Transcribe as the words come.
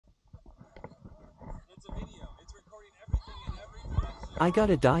I got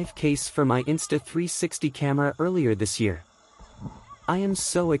a dive case for my Insta360 camera earlier this year. I am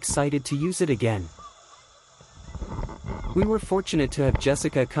so excited to use it again. We were fortunate to have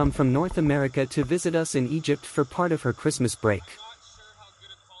Jessica come from North America to visit us in Egypt for part of her Christmas break.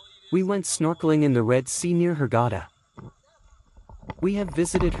 We went snorkeling in the Red Sea near Hurghada. We have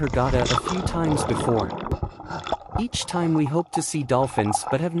visited Hurghada a few times before. Each time we hoped to see dolphins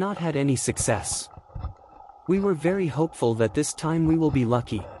but have not had any success. We were very hopeful that this time we will be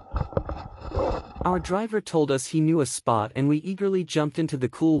lucky. Our driver told us he knew a spot and we eagerly jumped into the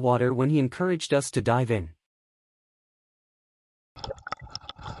cool water when he encouraged us to dive in.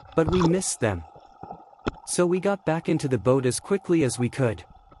 But we missed them. So we got back into the boat as quickly as we could.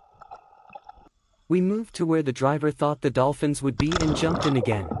 We moved to where the driver thought the dolphins would be and jumped in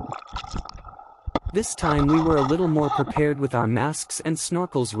again. This time we were a little more prepared with our masks and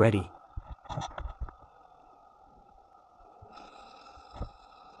snorkels ready.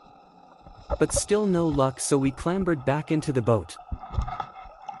 But still no luck, so we clambered back into the boat.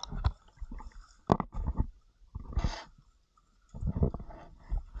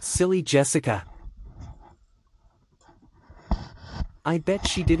 Silly Jessica. I bet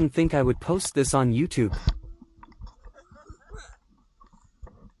she didn't think I would post this on YouTube.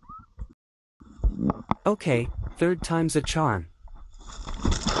 Okay, third time's a charm.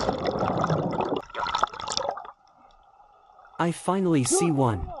 I finally see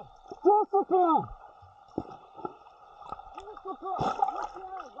one.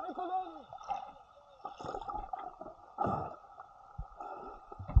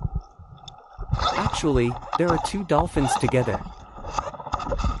 Actually, there are two dolphins together.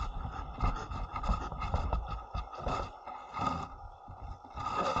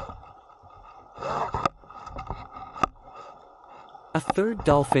 A third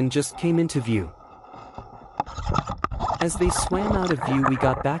dolphin just came into view. As they swam out of view, we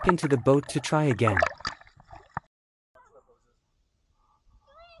got back into the boat to try again.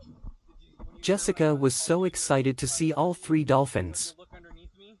 Jessica was so excited to see all three dolphins. I've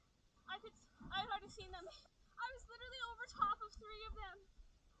already seen them. I was literally over top of three of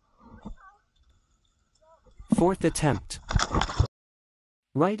them. Fourth attempt.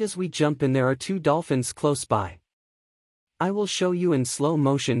 Right as we jump in, there are two dolphins close by. I will show you in slow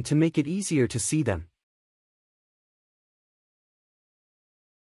motion to make it easier to see them.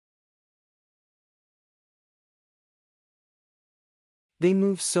 They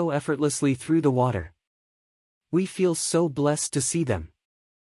move so effortlessly through the water. We feel so blessed to see them.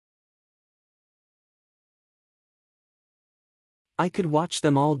 I could watch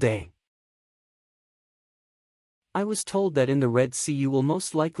them all day. I was told that in the Red Sea you will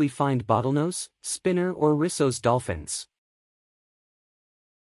most likely find bottlenose, spinner or risso's dolphins.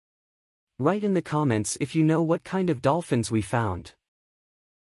 Write in the comments if you know what kind of dolphins we found.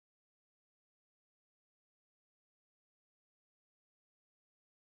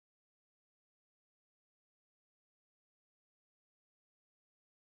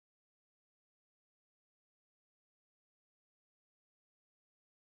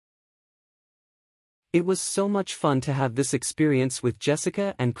 It was so much fun to have this experience with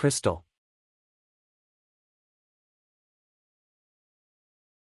Jessica and Crystal.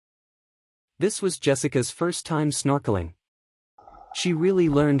 This was Jessica's first time snorkeling. She really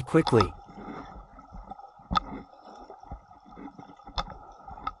learned quickly.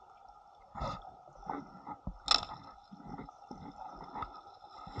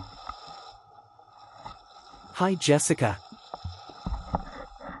 Hi Jessica.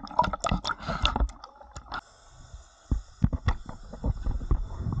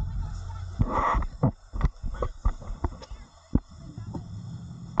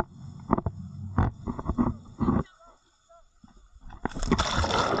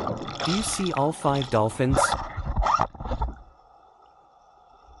 Do you see all 5 dolphins?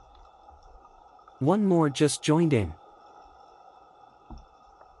 One more just joined in.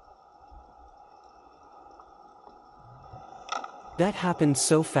 That happened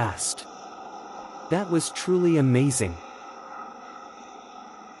so fast. That was truly amazing.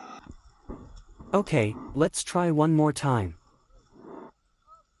 Okay, let's try one more time.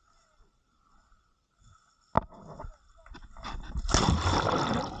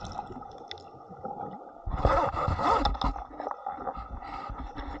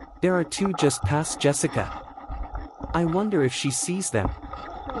 There are 2 just past Jessica. I wonder if she sees them.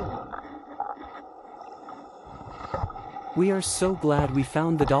 We are so glad we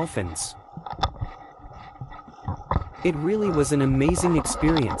found the dolphins. It really was an amazing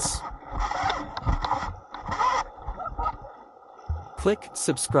experience. Click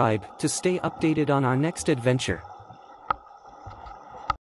subscribe to stay updated on our next adventure.